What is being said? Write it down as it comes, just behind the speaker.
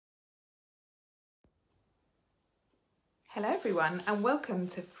Hello everyone and welcome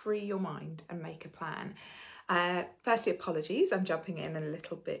to Free Your Mind and Make a Plan. Firstly, apologies, I'm jumping in a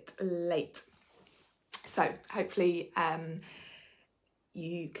little bit late. So hopefully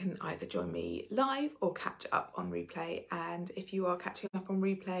you can either join me live or catch up on replay. And if you are catching up on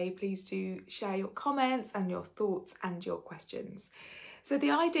replay, please do share your comments and your thoughts and your questions. So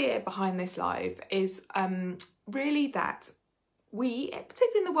the idea behind this live is really that we,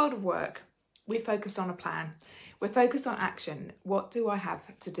 particularly in the world of work, we're focused on a plan. We're focused on action. What do I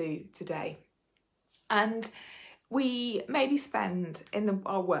have to do today? And we maybe spend in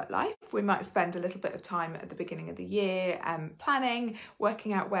our work life, we might spend a little bit of time at the beginning of the year planning,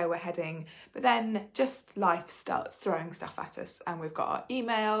 working out where we're heading, but then just life starts throwing stuff at us and we've got our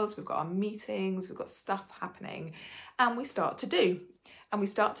emails, we've got our meetings, we've got stuff happening and we start to do and we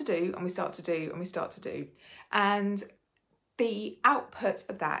start to do and we start to do and we start to do. And the output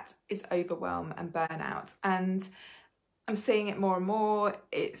of that is overwhelm and burnout. And I'm seeing it more and more.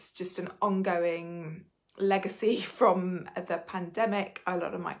 It's just an ongoing legacy from the pandemic. A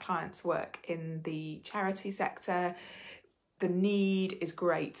lot of my clients work in the charity sector. The need is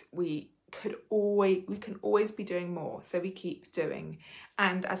great. We can always be doing more, so we keep doing.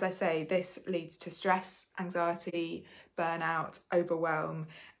 And as I say, this leads to stress, anxiety, burnout, overwhelm,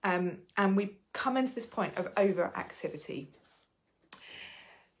 and we come into this point of overactivity.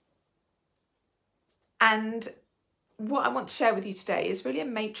 And what I want to share with you today is really a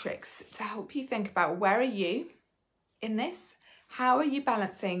matrix to help you think about where are you in this? How are you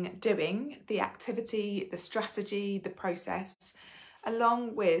balancing doing the activity, the strategy, the process,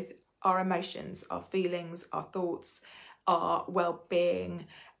 along with our emotions, our feelings, our thoughts, our well-being,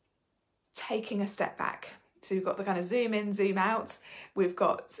 taking a step back. So we've got the kind of zoom in, zoom out. We've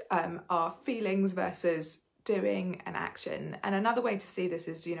got our feelings versus doing and action. And another way to see this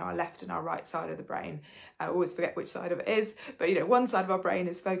is, our left and our right side of the brain. I always forget which side of it is, but one side of our brain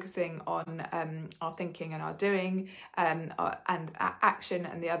is focusing on our thinking and our doing and our action,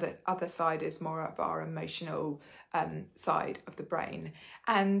 and the other side is more of our emotional side of the brain.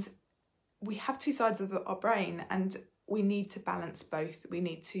 And we have two sides of our brain and we need to balance both. We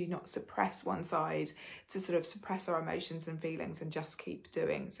need to not suppress one side, to sort of suppress our emotions and feelings and just keep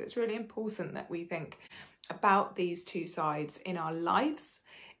doing. So it's really important that we think about these two sides in our lives,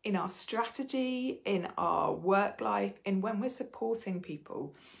 in our strategy, in our work life, in when we're supporting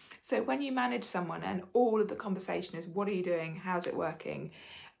people. So when you manage someone and all of the conversation is, what are you doing? How's it working?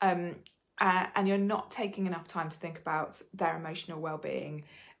 And you're not taking enough time to think about their emotional well-being,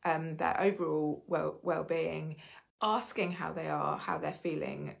 their overall well-being, asking how they are, how they're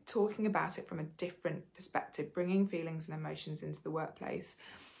feeling, talking about it from a different perspective, bringing feelings and emotions into the workplace,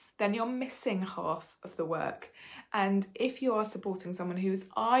 then you're missing half of the work. And if you are supporting someone who is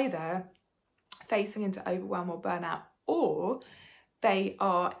either facing into overwhelm or burnout, or they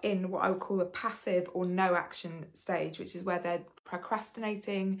are in what I would call a passive or no action stage, which is where they're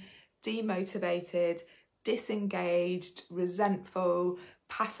procrastinating, demotivated, disengaged, resentful,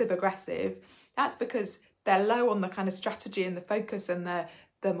 passive aggressive, that's because they're low on the kind of strategy and the focus and the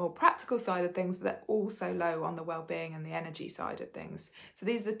more practical side of things, but they're also low on the well-being and the energy side of things. So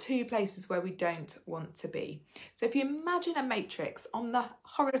these are the two places where we don't want to be. So if you imagine a matrix, on the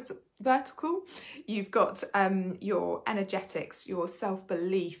vertical, you've got your energetics, your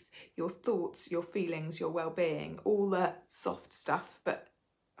self-belief, your thoughts, your feelings, your well-being, all the soft stuff, but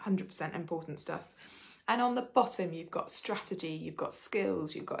 100% important stuff. And on the bottom, you've got strategy, you've got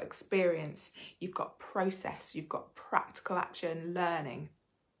skills, you've got experience, you've got process, you've got practical action, learning.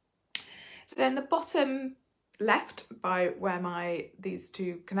 So in the bottom left, by where these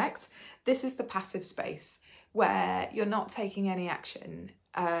two connect, this is the passive space where you're not taking any action.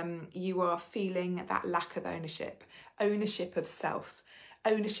 You are feeling that lack of ownership of self,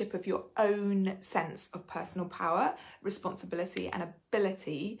 ownership of your own sense of personal power, responsibility and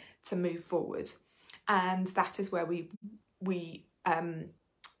ability to move forward. And that is where we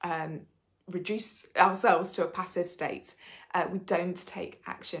reduce ourselves to a passive state. We don't take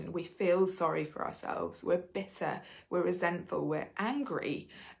action. We feel sorry for ourselves. We're bitter, we're resentful, we're angry,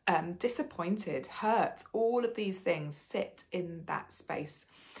 disappointed, hurt. All of these things sit in that space.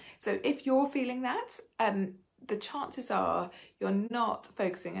 So if you're feeling that, the chances are you're not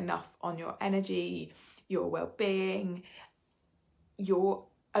focusing enough on your energy, your well-being, your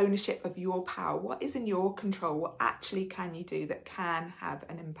ownership of your power. What is in your control? What actually can you do that can have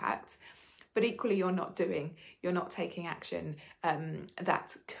an impact? But equally, you're not taking action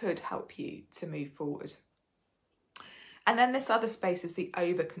that could help you to move forward. And then this other space is the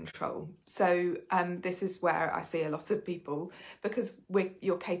over control. So this is where I see a lot of people, because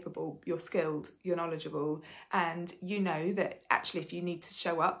you're capable, you're skilled, you're knowledgeable, and you know that actually if you need to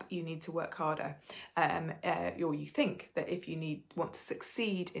show up, you need to work harder. Or you think that if you want to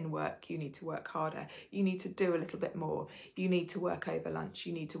succeed in work, you need to work harder. You need to do a little bit more. You need to work over lunch.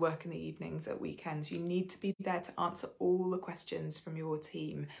 You need to work in the evenings, at weekends. You need to be there to answer all the questions from your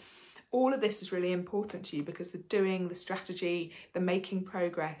team. All of this is really important to you because the doing, the strategy, the making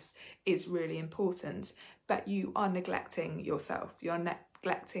progress is really important, but you are neglecting yourself. You're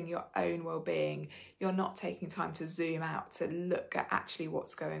neglecting your own well-being. You're not taking time to zoom out, to look at actually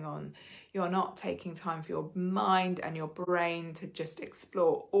what's going on. You're not taking time for your mind and your brain to just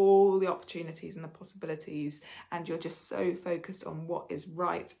explore all the opportunities and the possibilities, and you're just so focused on what is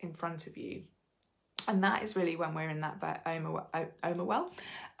right in front of you. And that is really when we're in that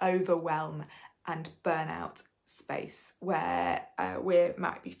overwhelm and burnout space, where we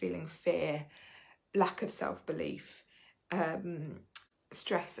might be feeling fear, lack of self-belief,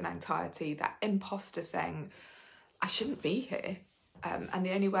 stress and anxiety, that imposter saying, I shouldn't be here. And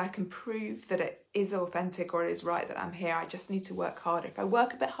the only way I can prove that it is authentic or it is right that I'm here, I just need to work harder. If I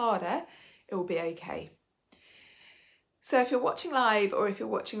work a bit harder, it will be okay. So if you're watching live or if you're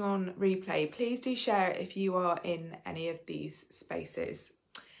watching on replay, please do share if you are in any of these spaces.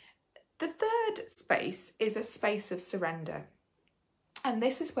 The third space is a space of surrender. And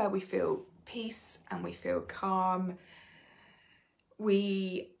this is where we feel peace and we feel calm.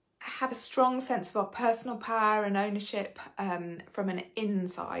 We have a strong sense of our personal power and ownership from an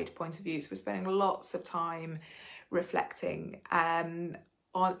inside point of view. So we're spending lots of time reflecting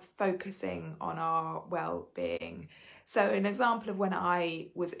on focusing on our well-being. So an example of when I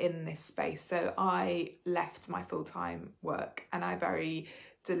was in this space, so I left my full-time work and I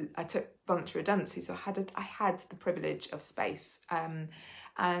took voluntary redundancy, so I had the privilege of space,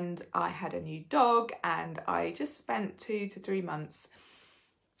 and I had a new dog, and I just spent 2 to 3 months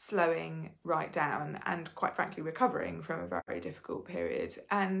slowing right down and quite frankly recovering from a very difficult period.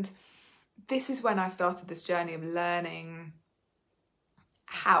 And this is when I started this journey of learning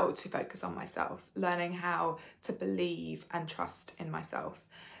how to focus on myself, learning how to believe and trust in myself,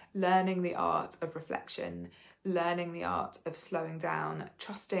 learning the art of reflection, learning the art of slowing down,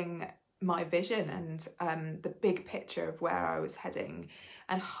 trusting my vision and the big picture of where I was heading,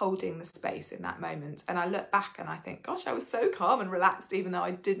 and holding the space in that moment. And I look back and I think, gosh, I was so calm and relaxed, even though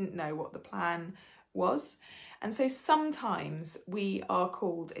I didn't know what the plan was. And so sometimes we are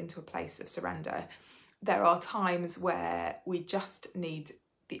called into a place of surrender. There are times where we just need,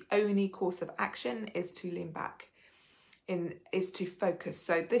 the only course of action is to lean back, is to focus.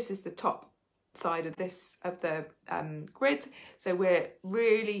 So this is the top side of the grid. So we're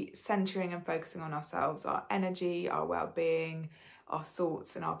really centering and focusing on ourselves, our energy, our well-being, our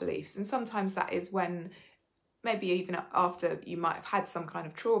thoughts and our beliefs. And sometimes that is when, maybe even after you might have had some kind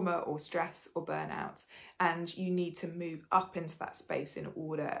of trauma or stress or burnout, and you need to move up into that space in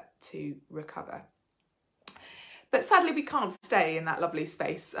order to recover. But sadly, we can't stay in that lovely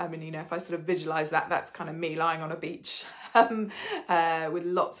space. I mean, if I sort of visualise that, that's kind of me lying on a beach with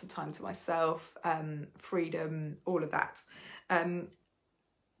lots of time to myself, freedom, all of that.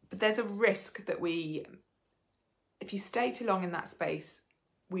 But there's a risk that if you stay too long in that space,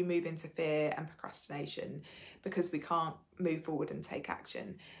 we move into fear and procrastination because we can't move forward and take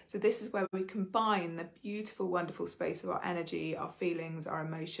action. So this is where we combine the beautiful, wonderful space of our energy, our feelings, our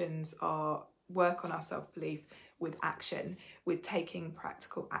emotions, our work on our self-belief with action, with taking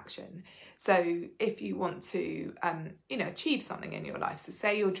practical action. So if you want to, achieve something in your life, so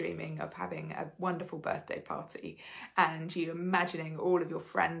say you're dreaming of having a wonderful birthday party and you're imagining all of your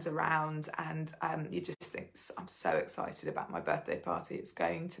friends around, and you just think, I'm so excited about my birthday party, it's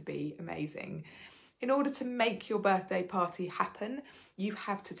going to be amazing. In order to make your birthday party happen, you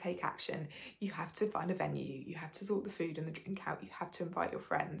have to take action. You have to find a venue, you have to sort the food and the drink out, you have to invite your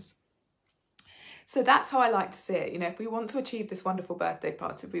friends. So that's how I like to see it. If we want to achieve this wonderful birthday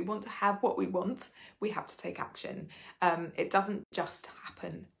party, if we want to have what we want, we have to take action. It doesn't just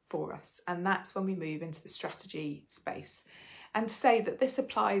happen for us. And that's when we move into the strategy space. And to say that this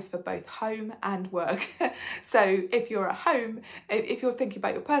applies for both home and work. So if you're at home, if you're thinking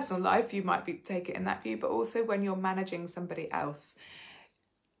about your personal life, you might take it in that view, but also when you're managing somebody else,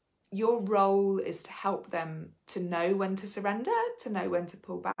 your role is to help them to know when to surrender, to know when to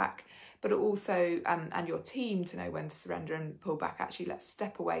pull back, but also, and your team to know when to surrender and pull back. Actually, let's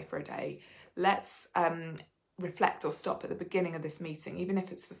step away for a day. Let's reflect or stop at the beginning of this meeting, even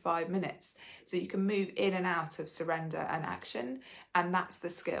if it's for 5 minutes. So you can move in and out of surrender and action. And that's the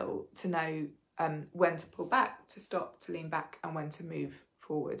skill, to know when to pull back, to stop, to lean back, and when to move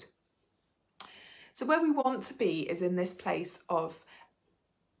forward. So where we want to be is in this place of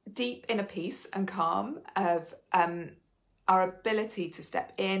deep inner peace and calm, of our ability to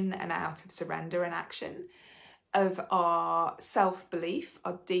step in and out of surrender and action, of our self-belief,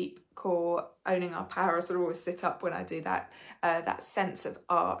 our deep core owning our power. I sort of always sit up when I do that, that sense of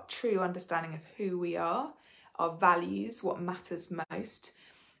our true understanding of who we are, our values, what matters most,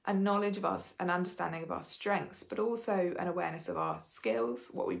 a knowledge of us, an understanding of our strengths, but also an awareness of our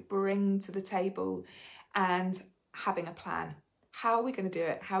skills, what we bring to the table, and having a plan. How are we going to do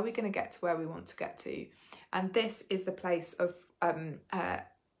it? How are we going to get to where we want to get to? And this is the place of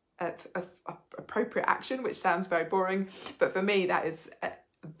appropriate action, which sounds very boring, but for me that is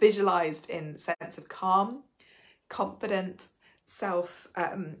visualized in sense of calm, confident, self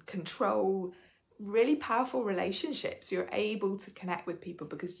control, really powerful relationships. You're able to connect with people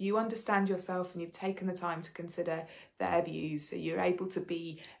because you understand yourself and you've taken the time to consider their views, so you're able to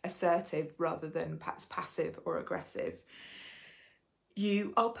be assertive rather than perhaps passive or aggressive.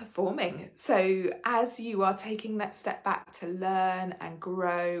 You are performing. So as you are taking that step back to learn and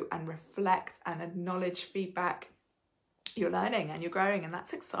grow and reflect and acknowledge feedback, you're learning and you're growing, and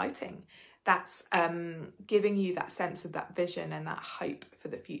that's exciting. That's giving you that sense of that vision and that hope for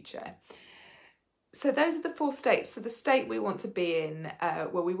the future. So those are the 4 states. So the state we want to be in,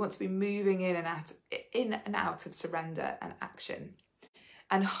 well, we want to be moving in and out of surrender and action,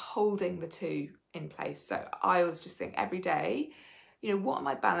 and holding the 2 in place. So I always just think every day, you know, what am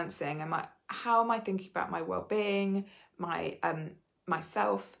I balancing? How am I thinking about my well-being, my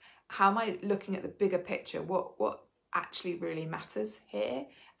myself? How am I looking at the bigger picture? What actually really matters here,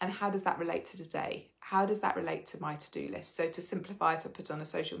 and how does that relate to today? How does that relate to my to-do list? So to simplify it, I put on a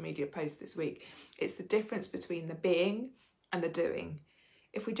social media post this week. It's the difference between the being and the doing.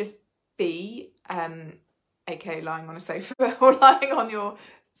 If we just be, aka lying on a sofa or lying on your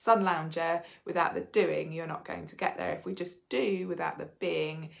sun lounger without the doing, you're not going to get there. If we just do without the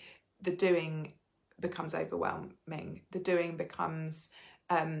being, the doing becomes overwhelming. The doing becomes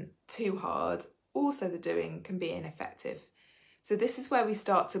too hard. Also, the doing can be ineffective. So this is where we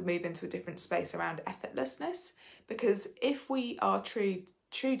start to move into a different space around effortlessness, because if we are true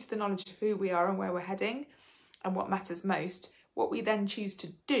to the knowledge of who we are and where we're heading and what matters most, what we then choose to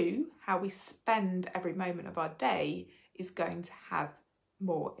do, how we spend every moment of our day, is going to have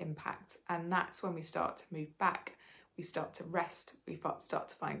more impact. And that's when we start to move back, we start to rest, we start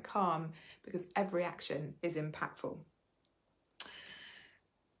to find calm, because every action is impactful.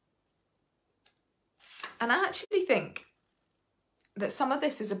 And I actually think that some of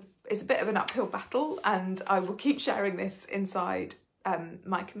this is a bit of an uphill battle, and I will keep sharing this inside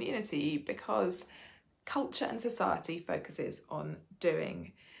my community, because culture and society focuses on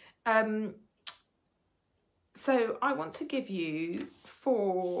doing. So I want to give you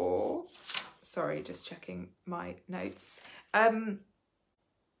 4, sorry, just checking my notes. I'm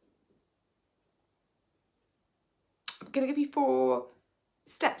going to give you 4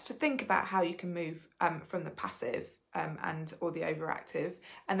 steps to think about how you can move from the passive or the overactive,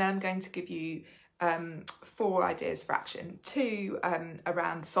 and then I'm going to give you 4 ideas for action, 2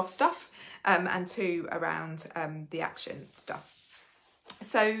 around the soft stuff and 2 around the action stuff.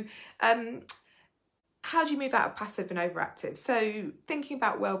 So how do you move out of passive and overactive? So thinking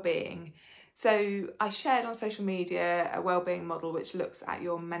about well-being. So I shared on social media a well-being model which looks at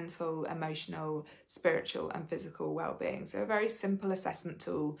your mental, emotional, spiritual and physical well-being. So a very simple assessment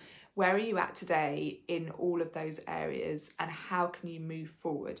tool. Where are you at today in all of those areas, and how can you move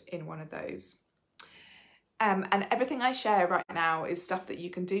forward in one of those? And everything I share right now is stuff that you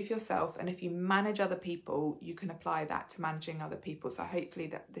can do for yourself, and if you manage other people, you can apply that to managing other people. So hopefully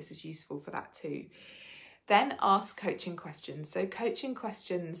that this is useful for that too. Then ask coaching questions. So coaching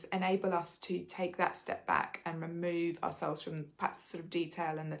questions enable us to take that step back and remove ourselves from perhaps the sort of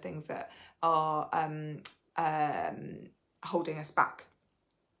detail and the things that are holding us back.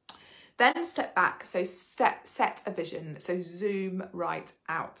 Then step back, so set a vision, so zoom right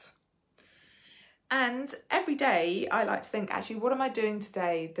out. And every day I like to think, actually, what am I doing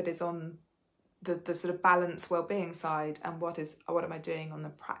today that is on the sort of balance well-being side, and what am I doing on the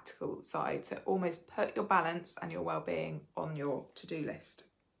practical side? So almost put your balance and your well-being on your to-do list.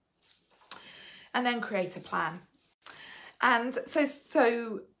 And then create a plan. And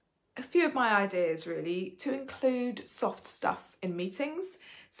so a few of my ideas really, to include soft stuff in meetings.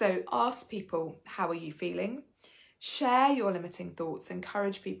 So ask people, how are you feeling? Share your limiting thoughts.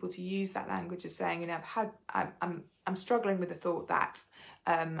 Encourage people to use that language of saying, you know, I'm struggling with the thought that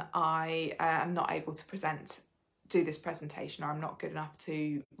I am not able to do this presentation, or I'm not good enough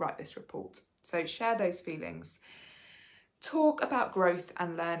to write this report. So share those feelings. Talk about growth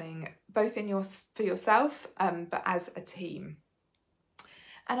and learning, both for yourself, but as a team.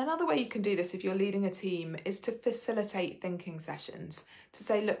 And another way you can do this if you're leading a team is to facilitate thinking sessions, to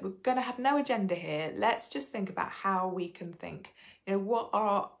say, look, we're going to have no agenda here. Let's just think about how we can think. You know, what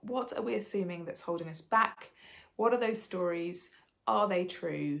are we assuming that's holding us back? What are those stories? Are they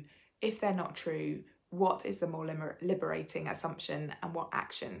true? If they're not true, what is the more liberating assumption, and what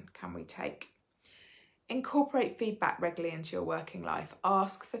action can we take? Incorporate feedback regularly into your working life.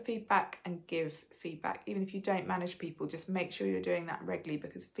 Ask for feedback and give feedback. Even if you don't manage people, just make sure you're doing that regularly,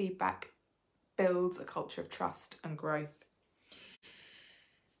 because feedback builds a culture of trust and growth.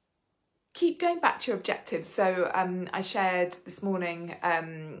 Keep going back to your objectives. So I shared this morning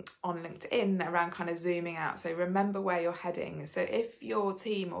on LinkedIn around kind of zooming out. So remember where you're heading. So if your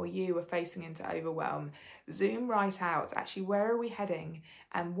team or you are facing into overwhelm, zoom right out. Actually, where are we heading,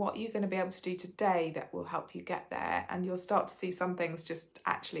 and what you're going to be able to do today that will help you get there. And you'll start to see some things just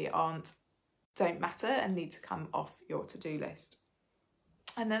actually don't matter and need to come off your to-do list.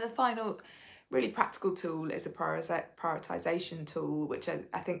 And then the final really practical tool is a prioritization tool, which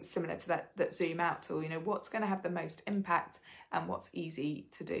I think is similar to that zoom out tool. You know, what's going to have the most impact and what's easy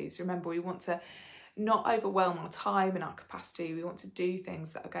to do. So remember, we want to not overwhelm our time and our capacity. We want to do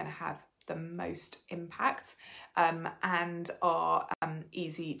things that are going to have the most impact and are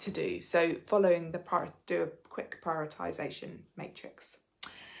easy to do. So following do a quick prioritization matrix.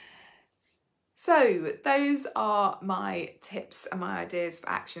 So those are my tips and my ideas for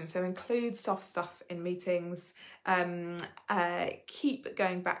action. So include soft stuff in meetings, keep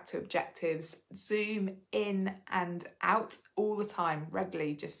going back to objectives, zoom in and out all the time,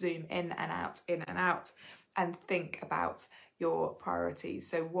 regularly, just zoom in and out, and think about your priorities.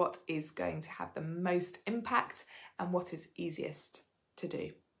 So what is going to have the most impact and what is easiest to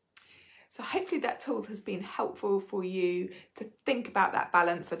do. So hopefully that tool has been helpful for you to think about that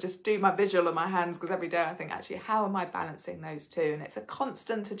balance. I just do my visual on my hands, because every day I think, actually, how am I balancing those two? And it's a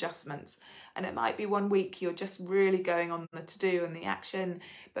constant adjustment. And it might be one week you're just really going on the to-do and the action,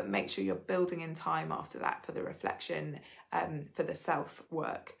 but make sure you're building in time after that for the reflection, for the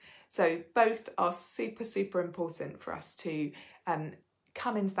self-work. So both are super, super important for us to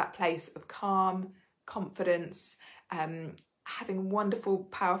come into that place of calm, confidence, having wonderful,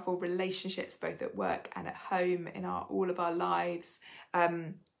 powerful relationships, both at work and at home, in all of our lives,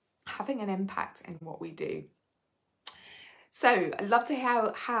 having an impact in what we do. So I'd love to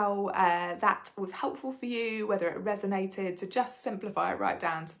hear how that was helpful for you, whether it resonated. To just simplify it right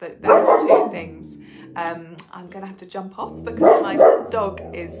down to those two things. I'm going to have to jump off because my dog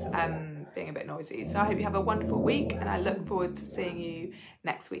is being a bit noisy. So I hope you have a wonderful week, and I look forward to seeing you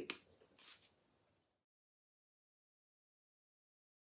next week.